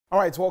All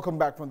right, welcome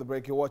back from the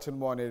break. You're watching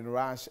Morning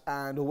Rush,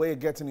 and we're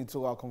getting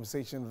into our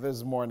conversation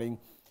this morning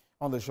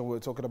on the show. We're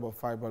talking about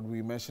fibroid.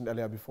 We mentioned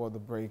earlier before the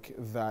break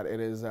that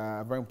it is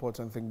a very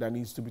important thing that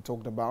needs to be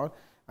talked about.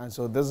 And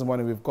so this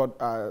morning we've got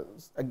a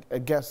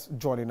guest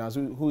joining us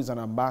who is an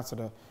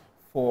ambassador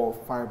for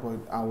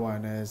fibroid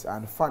awareness,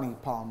 and FANNY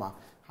Palmer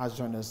has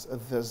joined us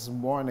this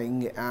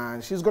morning,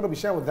 and she's going to be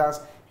sharing with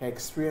us her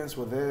experience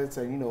with it,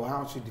 and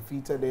how she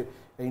defeated it,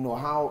 and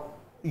how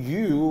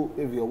you,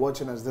 if you're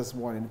watching us this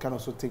morning, can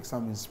also take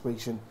some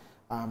inspiration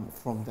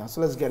from that.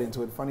 So let's get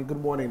into it. FANNY, good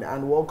morning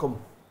and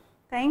welcome.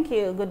 Thank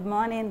you. Good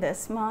morning,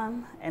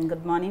 Desmond, and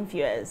good morning,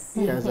 viewers.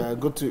 Yes,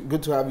 good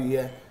to have you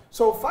here.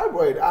 So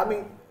fibroid, I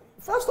mean,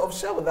 first off,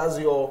 share with us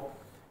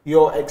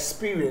your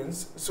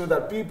experience so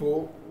that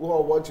people who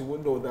are watching will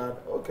know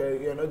that,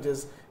 okay, you're not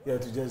just here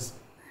to just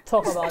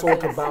talk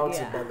about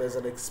it, but there's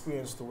an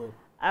experience to it.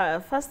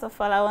 First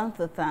of all, I want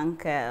to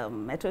thank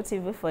Metro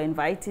TV for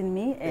inviting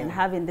me and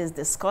having this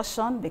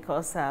discussion,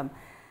 because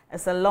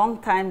it's a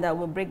long time that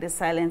we break the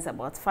silence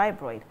about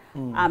fibroid.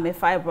 I'm a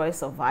fibroid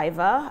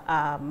survivor.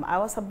 I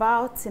was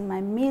about in my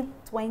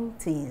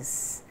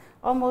mid-20s.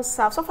 I've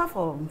suffered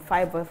from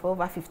fibroid for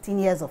over 15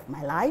 years of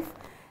my life.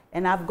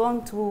 And I've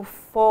gone through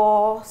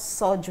 4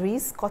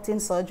 surgeries, cutting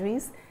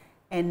surgeries,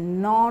 and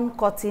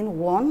non-cutting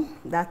one.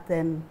 That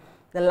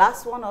the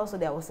last one also,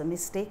 there was a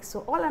mistake.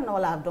 So all in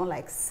all, I've done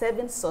like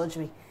 7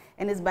 surgery.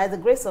 And it's by the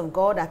grace of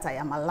God that I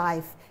am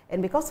alive.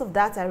 And because of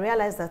that, I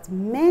realized that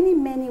many,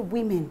 many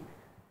women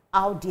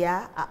out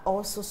there are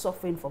also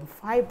suffering from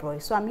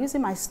fibroid. So I'm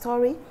using my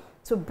story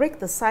to break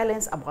the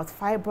silence about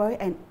fibroid,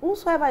 and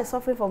whosoever is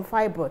suffering from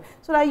fibroid,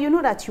 so that you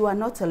know that you are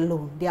not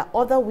alone. There are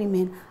other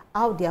women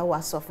out there who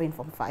are suffering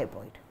from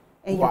fibroid,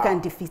 and you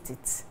can defeat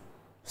it.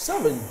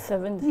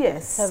 7?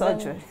 Yes,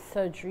 7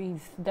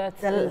 surgeries.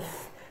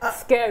 That's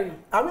scary.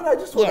 I mean, I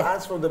just want to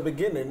ask from the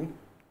beginning,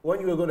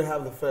 when you were going to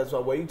have the first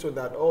one, were you told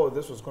that, oh,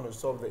 this was going to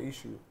solve the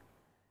issue?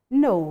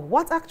 No.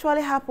 What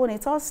actually happened,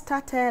 it all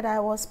started, I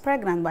was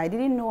pregnant, but I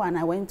didn't know, and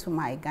I went to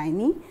my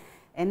gynae,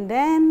 and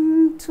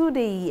then to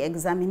the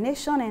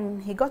examination,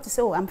 and he got to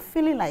say, oh, I'm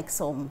feeling like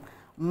some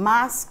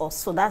mass or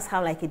so. That's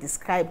how like he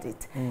described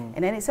it.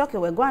 And then he said, okay,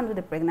 we're going to do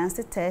the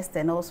pregnancy test,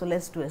 and also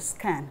let's do a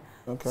scan.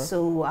 Okay.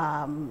 So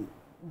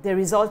the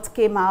results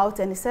came out,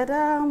 and he said,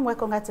 well,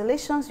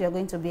 congratulations, you're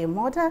going to be a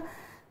mother,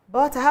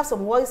 but I have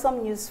some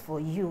worrisome news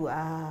for you.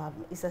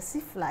 It's as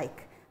if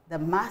like the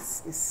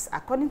mass is,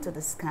 according to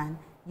the scan,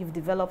 you've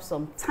developed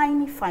some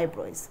tiny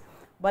fibroids,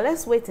 but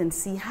let's wait and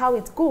see how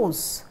it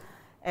goes.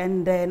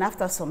 And then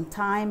after some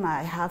time,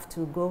 I have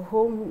to go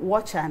home,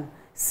 watch and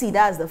see.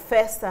 That's the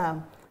first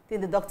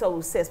thing the doctor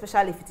will say,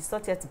 especially if it is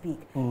not yet big.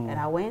 And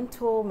I went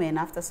home, and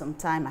after some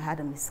time, I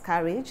had a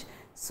miscarriage.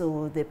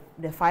 So the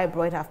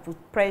fibroid have put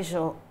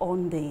pressure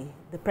on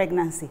the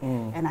pregnancy,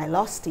 and I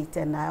lost it.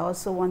 And I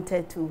also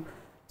wanted to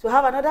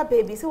have another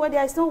baby. So well,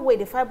 there is no way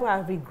the fibroid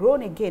have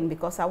regrown again,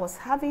 because I was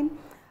having,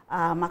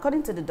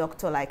 according to the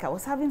doctor, like I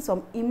was having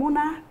some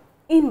immuno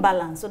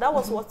imbalance. So that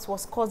was what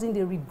was causing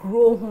the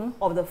regrowth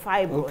of the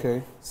fibroid.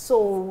 Okay.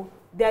 So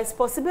there's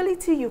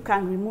possibility you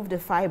can remove the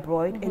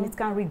fibroid and it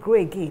can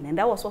regrow again. And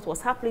that was what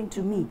was happening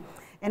to me.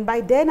 And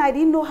by then, I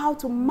didn't know how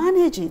to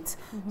manage it.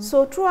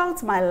 So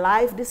throughout my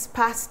life, these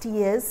past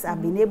years,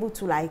 I've been able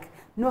to like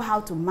know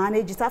how to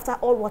manage it after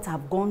all what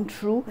I've gone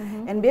through,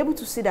 and be able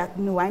to see that,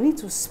 no, I need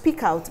to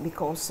speak out,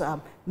 because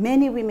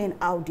many women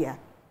out there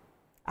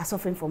are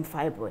suffering from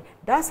fibroid.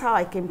 That's how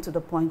I came to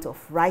the point of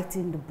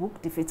writing the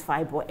book, Defeat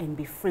Fibroid and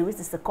Be Free, which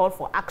is a call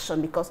for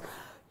action, because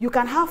you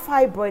can have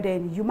fibroid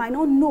and you might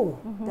not know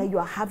that you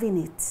are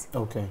having it.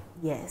 Okay.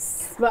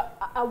 Yes. But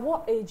at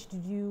what age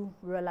did you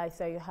realize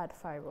that you had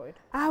fibroid?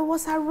 I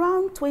was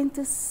around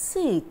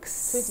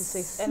 26.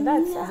 26. And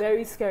that's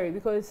very scary,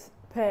 because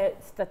per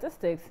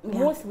statistics,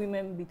 most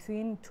women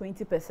between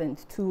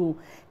 20% to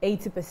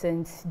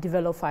 80%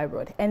 develop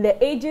fibroid. And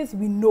the ages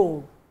we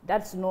know,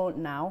 that's not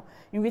now.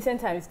 In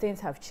recent times, things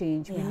have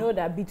changed. We know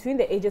that between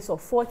the ages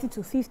of 40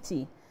 to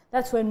 50,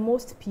 that's when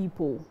most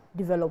people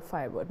develop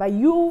fibroid. But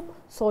you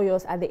saw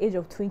yours at the age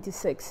of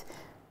 26.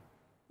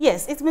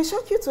 Yes, it may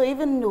shock you to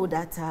even know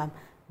that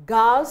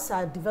girls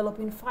are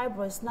developing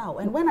fibroids now.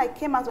 And when I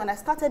came out, when I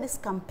started this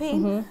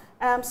campaign,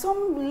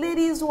 some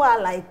ladies who are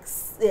like,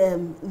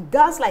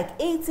 girls like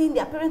 18,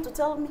 their parents to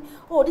tell me,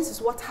 oh, this is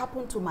what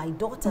happened to my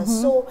daughter.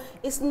 So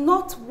it's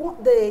not,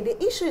 the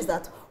issue is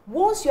that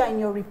once you are in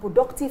your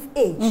reproductive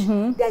age,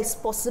 there is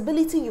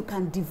possibility you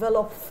can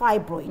develop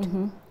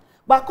fibroid.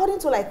 But according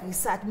to like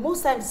research,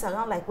 most times it's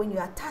around like when you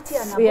are 30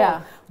 and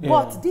above.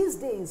 But these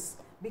days,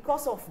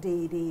 because of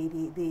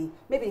maybe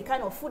the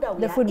kind of food that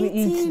we are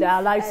eating,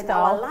 our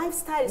lifestyle. And our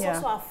lifestyle is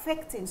also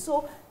affecting.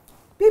 So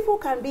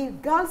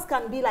girls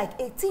can be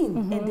like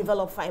 18 and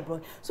develop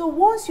fibroid. So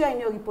once you are in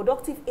your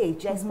reproductive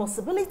age, there is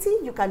possibility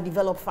you can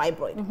develop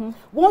fibroid.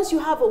 Once you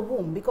have a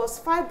womb, because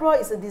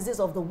fibroid is a disease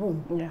of the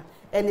womb,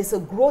 and it's a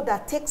growth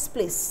that takes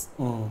place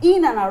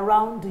in and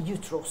around the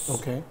uterus.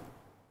 Okay.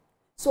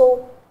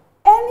 So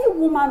any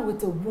woman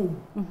with a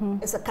womb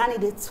is a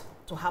candidate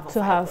to have a fibroid.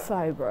 To have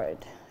fibroid.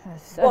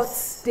 But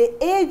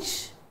the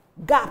age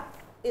gap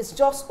is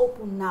just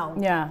open now.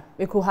 Yeah,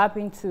 it could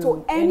happen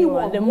to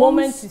anyone. The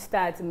moment you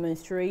start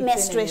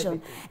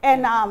menstruation.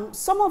 And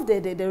some of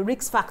the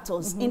risk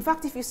factors. In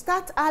fact, if you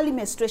start early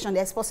menstruation,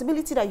 there's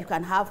possibility that you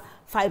can have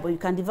fibroid, you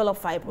can develop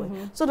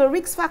fibroid. So the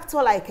risk factor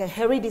like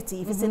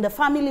heredity, if it's in the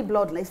family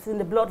bloodline, if it's in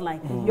the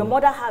bloodline, your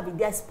mother have it,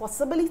 there's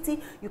possibility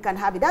you can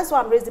have it. That's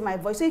why I'm raising my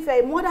voice. So if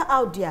you're a mother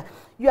out there,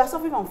 you are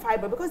suffering from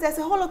fibroid, because there's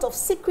a whole lot of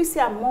secrecy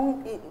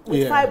among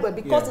with fibroid,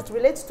 because it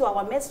relates to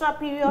our menstrual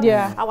period,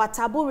 our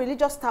taboo,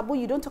 religious taboo.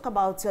 You don't talk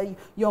about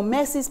your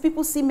messes.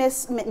 People see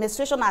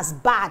menstruation as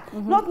bad,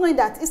 not knowing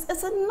that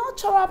it's a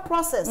natural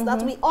process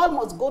that we all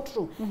must go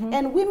through.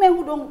 And women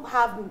who don't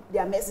have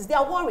their messes, they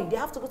are worried. They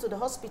have to go to the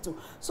hospital.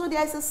 So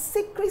there is a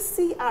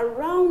secrecy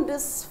around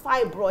this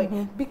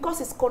fibroid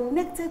because it's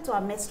connected to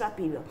our menstrual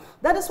period.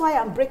 That is why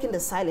I'm breaking the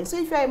silence. So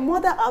if you're a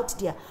mother out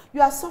there,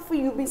 you are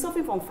suffering, you've been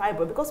suffering from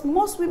fibroid, because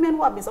most women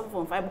who have been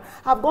suffering from fibroid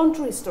have gone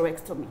through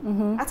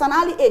hysterectomy. At an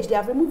early age, they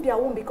have removed their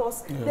womb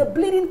because the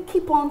bleeding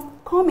keep on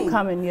coming.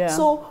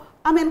 So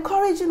I'm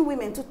encouraging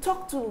women to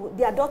talk to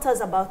their daughters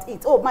about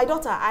it. Oh, my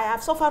daughter, I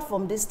have suffered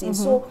from this thing.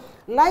 So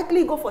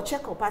likely go for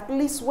checkup at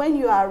least when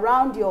you are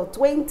around your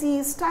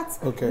 20s.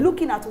 Start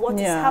looking at what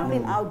is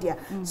happening out there.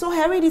 So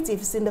heredity, if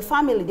it's in the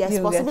family, there's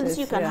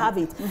possibility you can have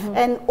it.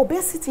 And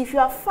obesity, if you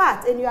are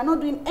fat and you are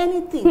not doing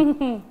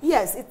anything,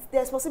 yes,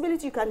 there's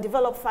possibility you can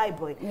develop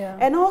fibroid.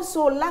 And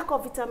also lack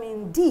of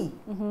vitamin D,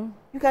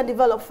 you can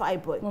develop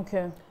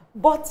fibroid.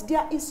 But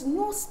there is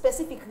no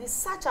specific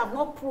research have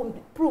not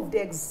proved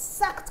the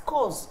exact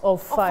cause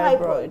of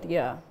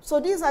fibroid. So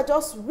these are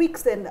just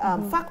risks and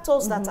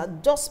factors that are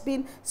just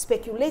being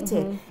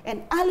speculated.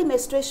 And early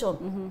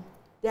menstruation,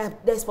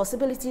 there's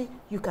possibility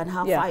you can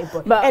have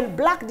fibroid. And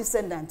black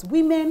descendants,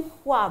 women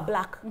who are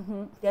black,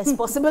 there's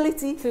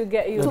possibility to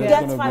get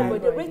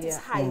fibroid. The rate is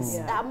high.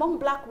 Among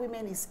black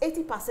women, is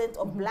 80%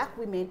 of black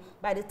women,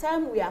 by the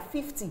time we are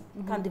 50,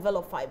 can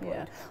develop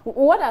fibroid.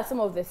 What are some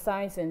of the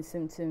signs and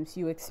symptoms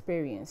you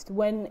experienced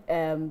when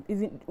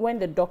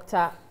the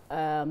doctor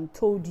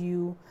told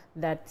you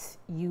that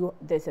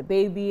there's a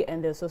baby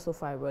and there's also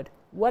fibroid?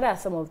 What are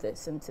some of the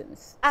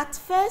symptoms? At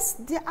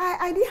first,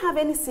 I didn't have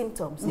any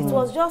symptoms. It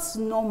was just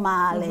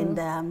normal,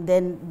 and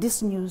then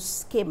this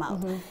news came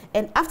out.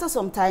 And after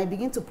some time, I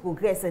began to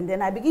progress, and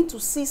then I began to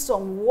see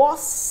some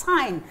worse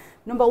signs.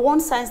 Number one,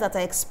 signs that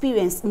I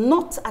experienced,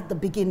 not at the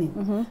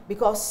beginning,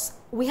 because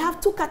we have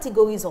two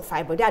categories of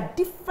fibroid. There are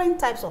different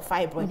types of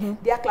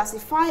fibroid. They are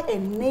classified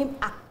and named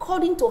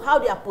according to how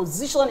they are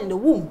positioned in the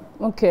womb.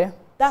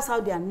 That's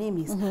how their name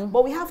is.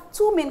 But we have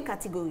two main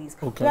categories.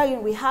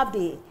 Wherein we have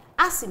the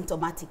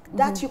asymptomatic,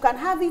 that you can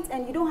have it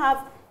and you don't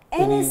have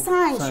any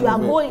signs you are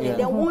going, and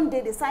then one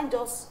day the sign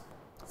just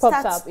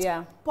starts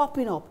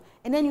popping up.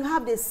 And then you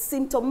have the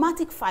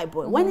symptomatic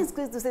fibroid. When it's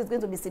going to say it's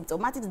going to be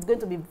symptomatic, it's going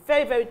to be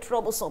very, very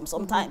troublesome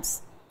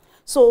sometimes.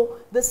 So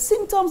the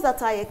symptoms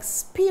that I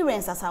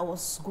experienced as I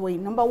was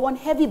going, number one,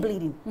 heavy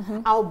bleeding.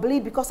 I'll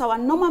bleed because our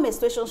normal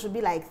menstruation should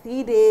be like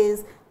 3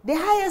 days. The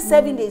highest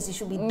 7 days, you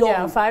should be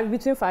done.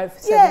 Between 5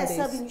 7 days.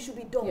 7, you should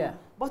be done.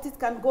 But it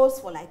can go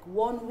for like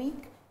 1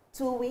 week,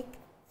 2 weeks,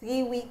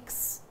 3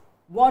 weeks,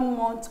 1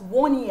 month,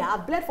 1 year.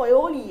 I've bled for a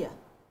whole year.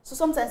 So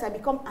sometimes I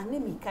become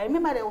anemic. I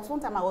remember there was one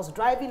time I was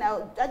driving,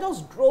 I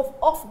just drove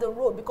off the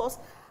road because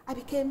I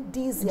became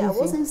dizzy. I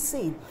wasn't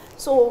sane.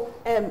 So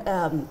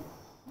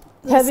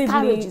heavy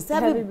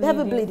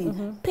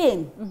bleeding,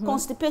 pain,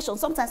 constipation.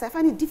 Sometimes I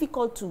find it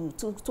difficult to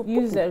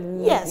use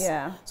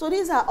it. So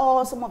these are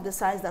all some of the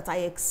signs that I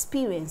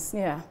experienced.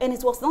 And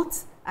it was not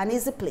an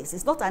easy place.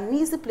 It's not an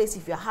easy place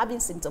if you're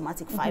having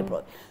symptomatic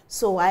fibroid.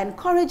 So I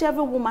encourage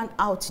every woman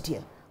out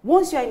there,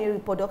 once you're in a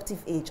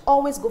reproductive age,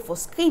 always go for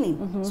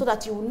screening so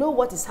that you know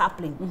what is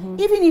happening.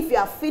 Even if you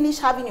are finished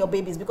having your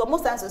babies, because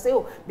most times you say,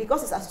 oh,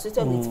 because it's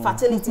associated with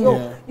fertility,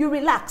 you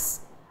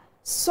relax.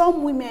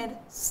 Some women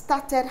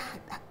started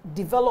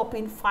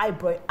developing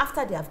fibroid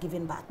after they have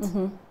given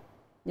birth.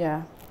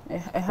 It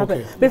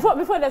happened.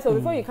 Before that, so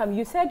before you come,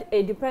 you said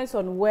it depends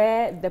on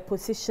where the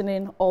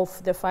positioning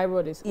of the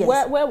fibroid is.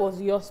 Where was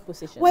yours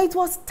positioned? Well, it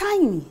was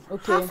tiny.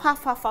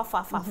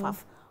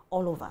 Half.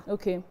 All over.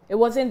 It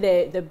wasn't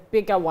the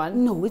bigger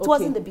one? No, it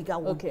wasn't the bigger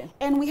one.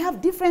 And we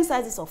have different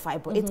sizes of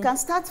fibroid. It can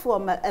start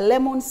from a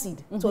lemon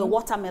seed to a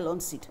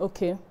watermelon seed.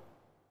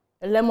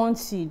 A lemon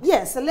seed?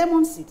 Yes, a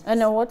lemon seed.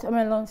 And a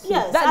watermelon seed?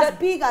 Yes, as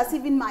big as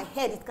even my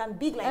head. It can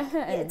be like,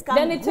 it can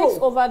then it takes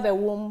over the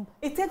womb?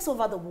 It takes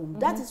over the womb.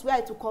 That is where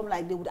it will come,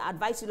 like they would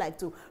advise you like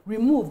to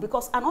remove,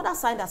 because another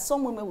sign that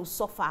some women will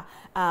suffer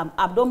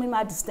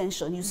abdominal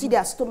distension. You see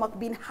their stomach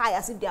being high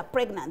as if they are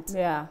pregnant.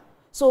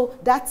 So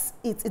that's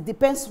it. It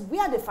depends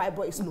where the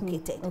fibroid is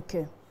located.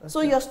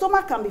 So your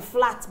stomach can be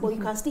flat, but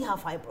you can still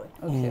have fibroid.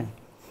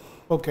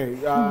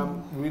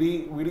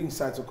 Really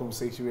insightful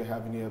conversation we're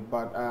having here.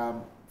 But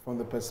from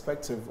the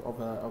perspective of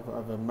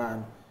a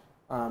man,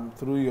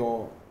 through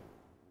your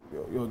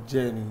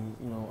journey,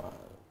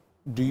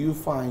 do you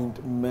find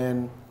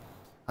men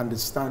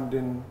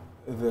understanding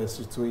the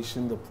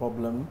situation, the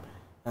problem,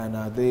 and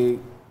are they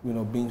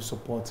being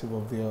supportive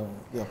of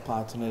their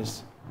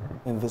partners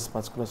in this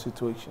particular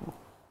situation?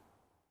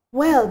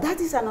 Well, that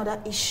is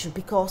another issue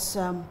because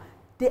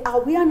the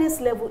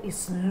awareness level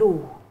is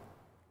low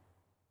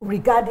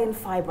regarding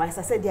fibroid. As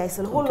I said, there is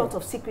a whole lot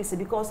of secrecy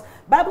because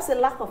Bible says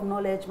lack of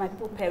knowledge, my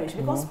people perish.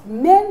 Because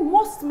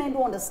most men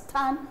don't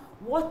understand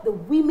what the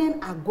women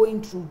are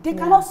going through. They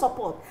cannot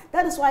support.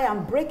 That is why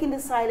I'm breaking the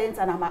silence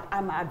and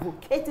I'm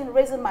advocating,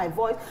 raising my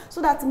voice,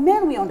 so that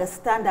men will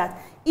understand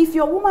that if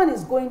your woman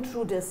is going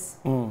through this,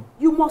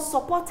 you must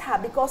support her,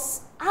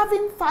 because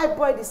having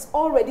fibroid is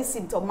already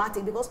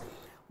symptomatic. Because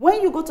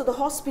when you go to the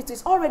hospital,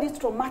 it's already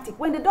traumatic.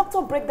 When the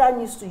doctor breaks that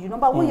news to you,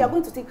 number one, you're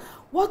going to think,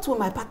 what will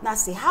my partner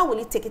say? How will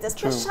he take it?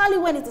 Especially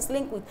when it is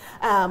linked with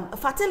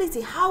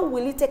fertility, how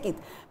will he take it?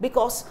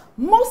 Because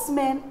most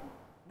men,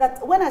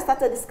 that when I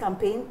started this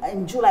campaign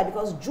in July,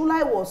 because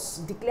July was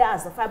declared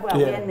as the Fibroid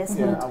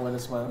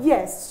Awareness Month.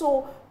 Yes,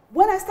 so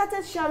when I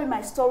started sharing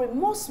my story,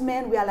 most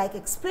men were like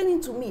explaining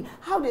to me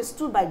how they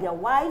stood by their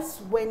wives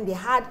when they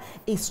had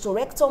a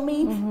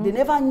hysterectomy. They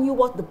never knew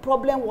what the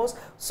problem was.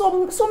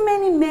 So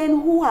many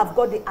men who have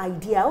got the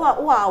idea,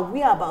 who are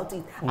aware about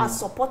it, are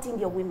supporting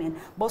their women.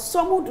 But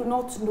some who do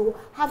not know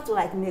have to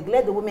like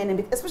neglect the women,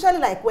 and especially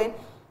like when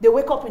they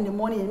wake up in the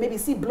morning and maybe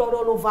see blood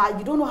all over,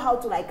 you don't know how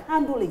to like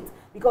handle it,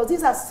 because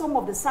these are some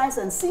of the signs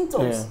and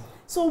symptoms.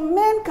 So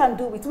men can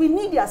do it. We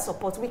need their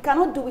support. We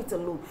cannot do it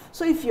alone.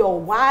 So if your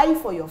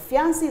wife or your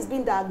fiancé is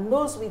being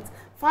diagnosed with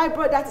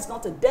fibroid, that is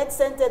not a death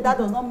sentence. That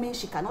does not mean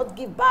she cannot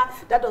give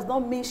birth. That does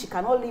not mean she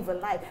cannot live a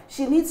life.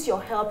 She needs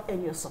your help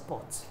and your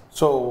support.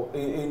 So, I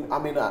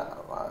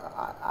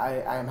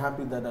am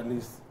happy that at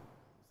least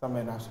some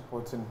men are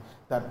supporting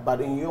that.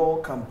 But in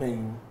your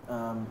campaign,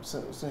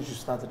 since you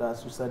started,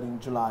 as you said, in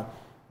July,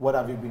 what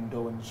have you been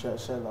doing? Share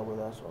that with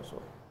us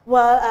also.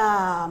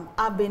 Well,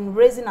 I've been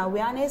raising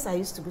awareness. I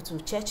used to go to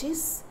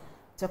churches,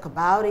 talk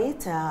about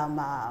it,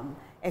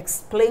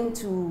 explain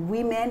to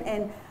women.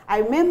 And I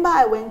remember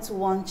I went to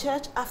one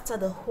church after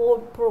the whole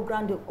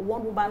program. The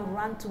one woman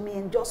ran to me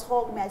and just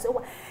hugged me. I said,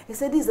 "Oh," he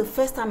said, "This is the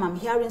first time I'm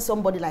hearing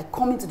somebody like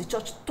coming to the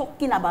church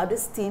talking about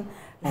this thing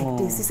like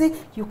this." He said,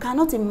 "You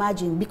cannot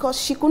imagine,"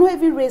 because she could not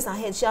even raise her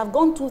head. She had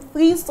gone through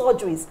 3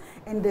 surgeries,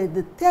 and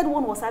the third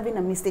one was having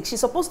a mistake.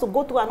 She's supposed to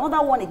go through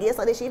another one again.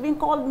 Yesterday, she even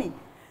called me.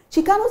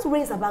 She cannot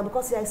raise her back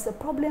because there is a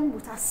problem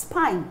with her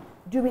spine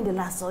during the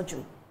last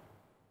surgery.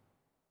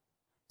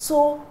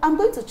 So I'm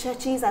going to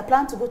churches. I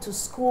plan to go to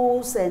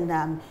schools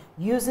and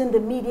using the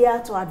media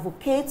to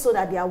advocate so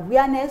that the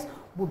awareness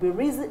will be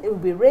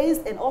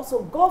raised, and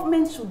also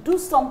government should do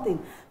something,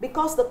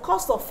 because the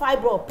cost of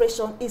fibroid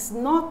operation is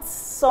not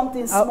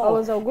something small. I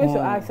was going to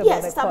ask about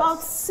yes, it's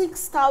about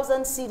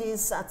 6,000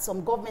 cedis at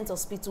some government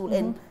hospital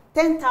and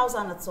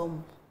 10,000 at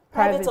some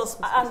private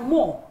hospital and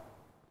more.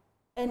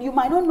 And you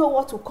might not know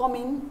what will come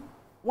in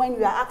when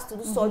you are asked to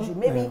do surgery.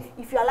 Maybe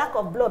if you are lack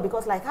of blood,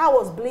 because like I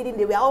was bleeding,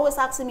 they were always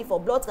asking me for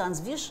blood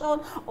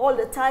transfusion all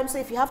the time. So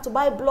if you have to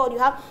buy blood, you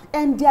have,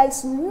 and there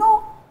is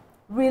no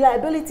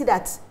reliability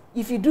that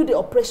if you do the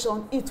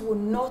operation, it will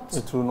not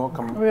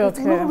come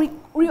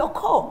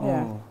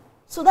reoccur.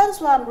 So that is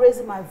why I'm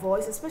raising my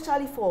voice,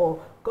 especially for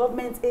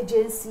government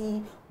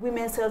agency,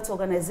 Women's Health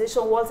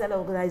Organization, World Health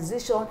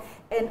Organization,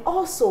 and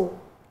also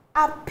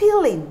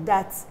appealing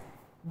that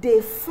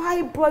the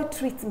fibroid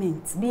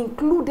treatment be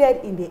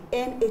included in the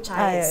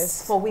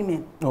NHIS for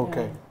women.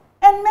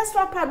 And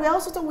menstrual pad,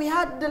 we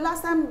had the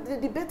last time the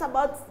debate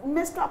about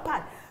menstrual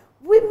pad.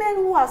 Women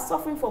who are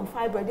suffering from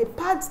fibroid, the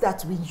pads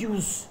that we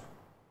use,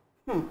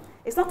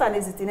 it's not an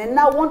easy thing. And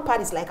now one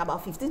pad is like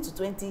about 15 to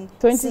 20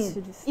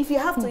 cedis. If you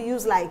have to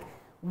use like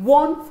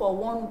 1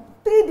 for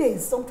 3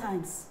 days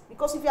sometimes.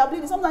 Because if you are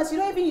bleeding, sometimes you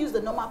don't even use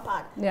the normal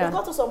pad. It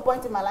got to some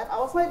point in my life, I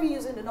was not even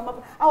using the normal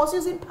pad. I was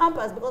using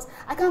Pampers because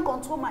I can't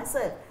control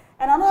myself.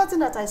 And another thing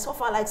that I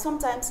suffer, like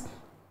sometimes,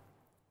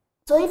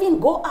 to even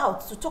go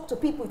out to talk to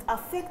people, it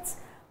affects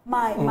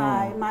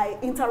my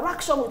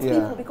interaction with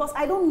people, because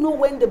I don't know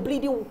when the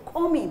bleeding will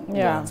come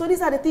in. So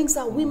these are the things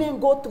that women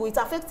go through. It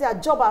affects their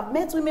job. I've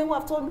met women who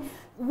have told me,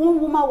 one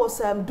woman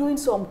was doing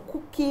some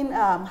cooking,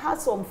 had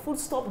some food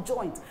stop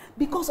joint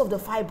because of the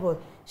fibroid.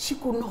 She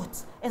could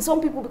not. And some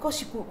people,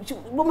 because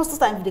most of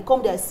the time they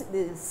come there,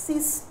 they see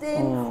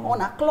stain on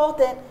her cloth,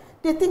 and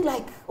they think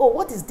like, oh,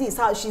 what is this?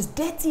 How she's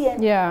dirty,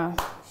 and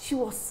she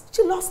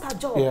lost her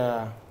job.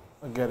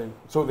 I get it.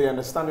 So the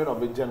understanding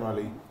of it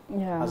generally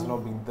has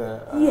not been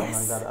there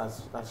like that,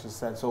 as you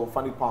said. So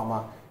FANNY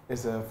PALMER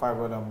is a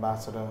fibroid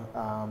ambassador,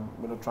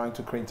 trying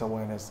to create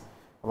awareness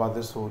about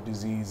this whole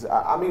disease.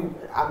 I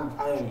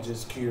am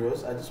just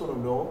curious. I just want to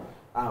know.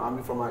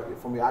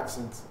 From your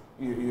accent,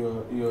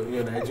 you're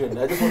Nigerian.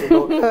 I just want to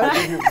know. I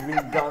think you've been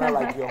in Ghana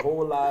like your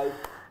whole life,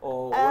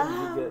 or what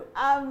did you get?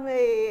 I'm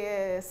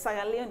a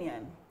Sierra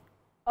Leonean.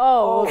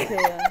 Oh,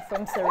 okay.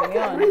 From Sierra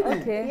Leone.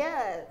 Really? Okay.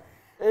 Yeah.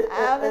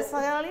 I'm a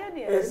Sierra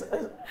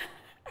Leonean.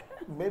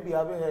 Maybe I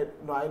haven't heard.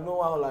 No, I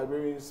know how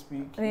Liberians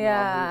speak.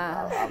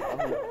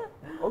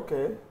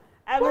 Okay.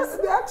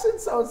 The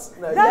accent sounds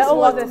nice.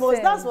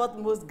 That's what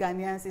most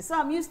Ghanaians say. So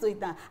I'm used to it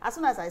now. As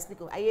soon as I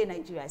speak, are you in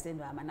Nigeria? I say,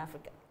 no, I'm an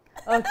African.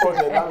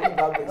 Okay, that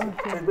makes sense.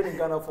 So you've been in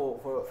Ghana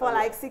for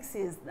like 6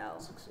 years now.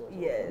 6 years.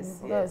 Yes,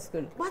 Oh, yes. that's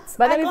good. But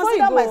then I before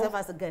consider you go, myself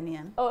as a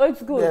Ghanaian. Oh,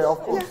 it's good. Yeah, of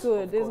course. It's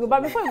good. Of It's course. good.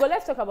 But before you go,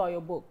 let's talk about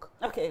your book.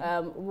 Okay.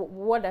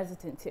 What does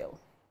it entail?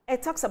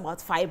 It talks about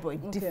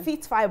fibroid, Okay.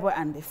 defeat fibroid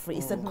and be free.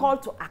 It's a call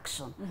to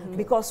action.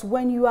 Because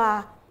when you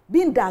are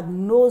being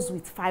diagnosed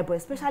with fibroid,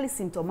 especially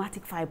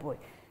symptomatic fibroid,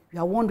 you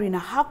are wondering,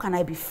 how can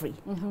I be free?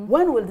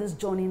 When will this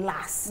journey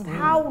last?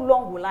 How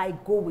long will I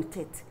go with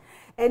it?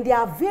 And there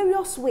are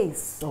various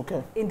ways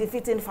in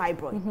defeating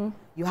fibroid.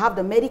 You have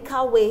the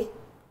medical way,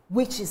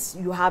 which is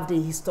you have the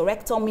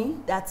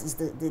hysterectomy, that is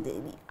the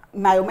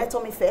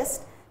myotomy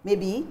first.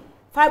 Maybe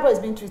fibroid is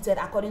being treated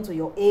according to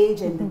your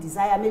age and the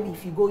desire. Maybe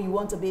if you go, you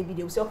want a baby,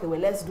 they will say, okay, well,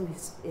 let's do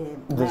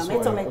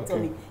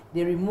myotomectomy.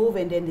 They remove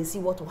and then they see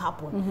what will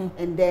happen.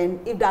 And then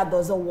if that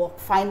doesn't work,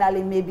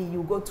 finally, maybe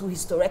you go to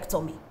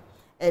hysterectomy.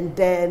 And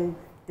then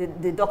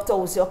the doctor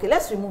will say, okay,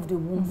 let's remove the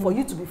womb for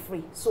you to be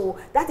free. So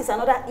that is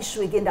another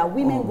issue again that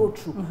women go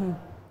through.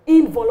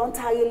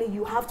 Involuntarily,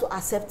 you have to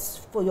accept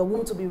for your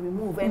womb to be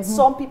removed. And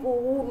some people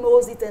who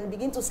knows it and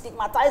begin to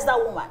stigmatize that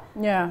woman.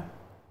 Yeah.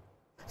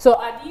 So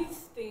are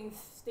these things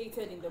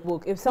stated in the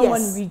book? If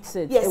someone reads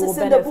it, yes, it will it's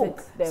in the benefit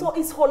book. them. So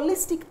it's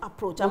holistic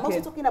approach. I'm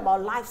also talking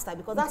about lifestyle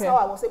because that's how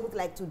I was able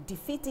to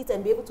defeat it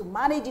and be able to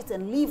manage it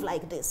and live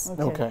like this.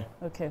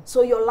 Okay.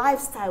 So your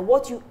lifestyle,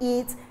 what you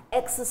eat,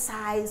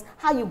 exercise,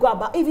 how you go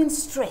about, even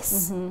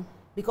stress,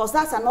 because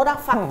that's another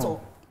factor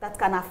that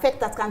can affect,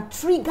 that can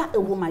trigger a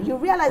woman. You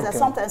realize that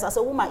sometimes as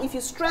a woman, if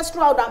you stress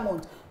throughout that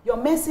month, your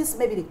menses,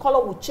 maybe the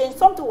color will change,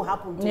 something will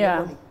happen to your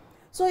body.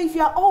 So if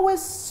you are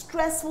always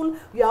stressful,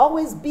 you are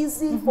always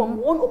busy from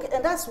one,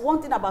 and that's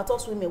one thing about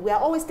us women. We are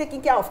always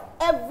taking care of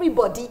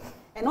everybody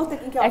and not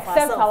taking care of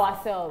ourselves.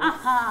 Except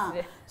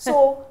ourselves.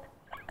 So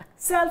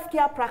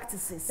self-care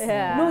practices.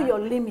 Know your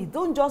limit.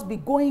 Don't just be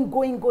going.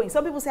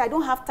 Some people say, I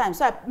don't have time.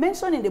 So I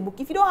mentioned in the book,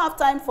 if you don't have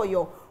time for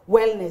your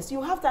wellness,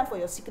 you have time for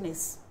your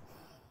sickness.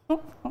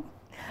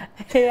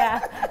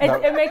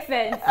 It makes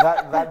sense.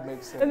 That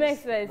makes sense. It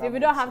makes sense. If you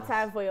don't have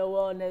time for your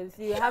wellness,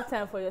 you have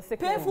time for your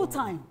sickness. Painful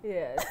time.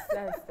 Yes,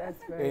 that's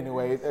very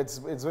Anyway, it's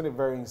been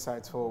very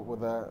insightful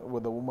with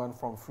a woman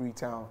from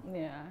Freetown.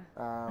 Here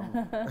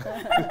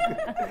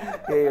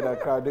in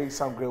Accra, doing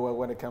some great work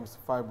when it comes to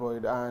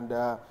fibroid,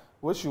 and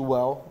wish you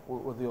well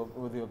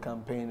with your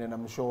campaign, and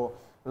I'm sure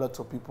lots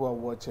of people are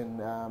watching,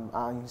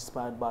 are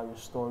inspired by your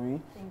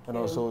story and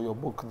also your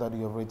book that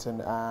you have written,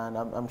 and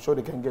I'm sure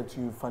they can get to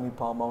you, Fanny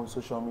Palmer, on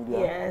social media.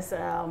 Yes,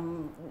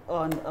 on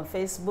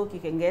Facebook you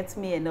can get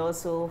me, and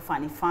also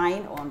Fanny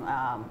Fine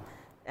on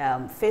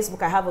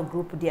Facebook. I have a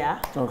group there,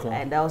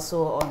 and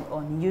also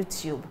on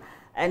YouTube.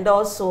 And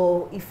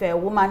also, if a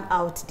woman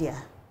out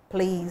there,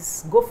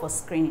 please go for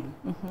screening.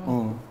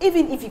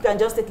 Even if you can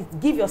just take it,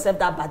 give yourself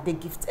that birthday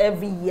gift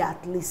every year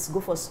at least. Go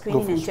for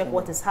screening and check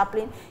what is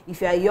happening. If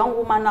you're a young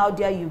woman out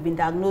there, you've been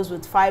diagnosed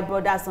with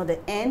fibroid, that's not the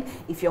end.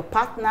 If your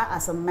partner,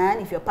 as a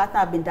man, if your partner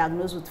has been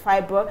diagnosed with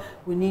fibroid,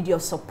 we need your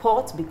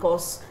support,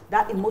 because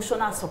that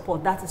emotional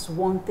support, that is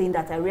one thing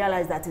that I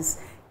realize that is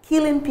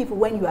killing people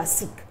when you are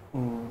sick.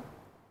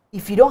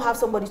 If you don't have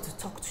somebody to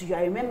talk to you,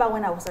 I remember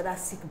when I was at that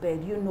sick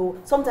bed, you know,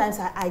 sometimes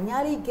I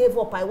nearly gave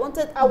up. I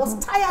was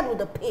tired with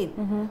the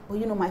pain. But,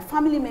 you know, my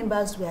family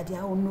members were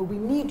there, oh no, we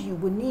need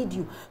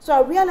you. So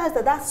I realized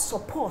that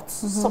support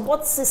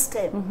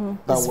system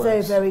is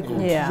very, very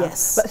good.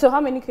 Yes. But so how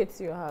many kids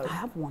do you have? I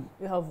have one.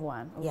 You have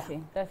one. Okay.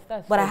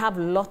 That's but I have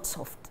lots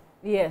of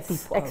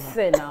people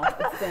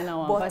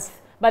external one.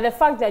 But the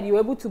fact that you're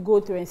able to go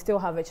through and still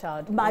have a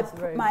child, my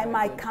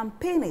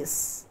campaign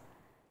is,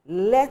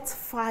 let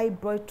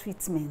fibroid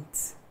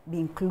treatment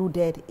be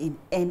included in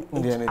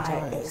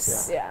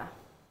NHIS.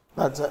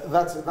 That's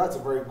a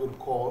very good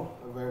call,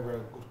 a very,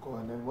 very good call.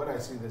 And then when I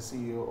see the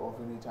CEO of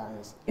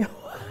NHIS,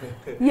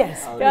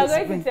 yes,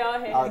 you're going to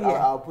tell him.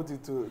 I'll put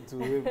it to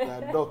him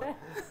that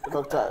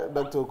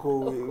Dr.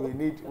 Oko, we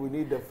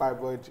need the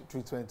fibroid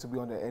treatment to be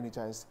on the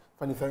NHIS.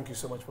 Fanny, thank you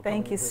so much for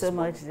coming. Thank you so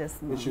much,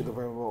 Jasmine. Wish you the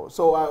very well.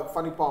 So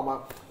Fanny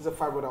Palmer is a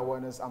fibroid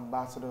awareness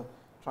ambassador,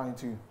 trying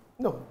to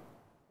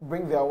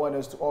bring the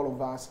awareness to all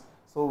of us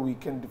so we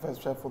can defend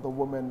for the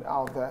women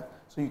out there,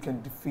 so you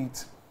can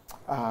defeat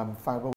fibroid.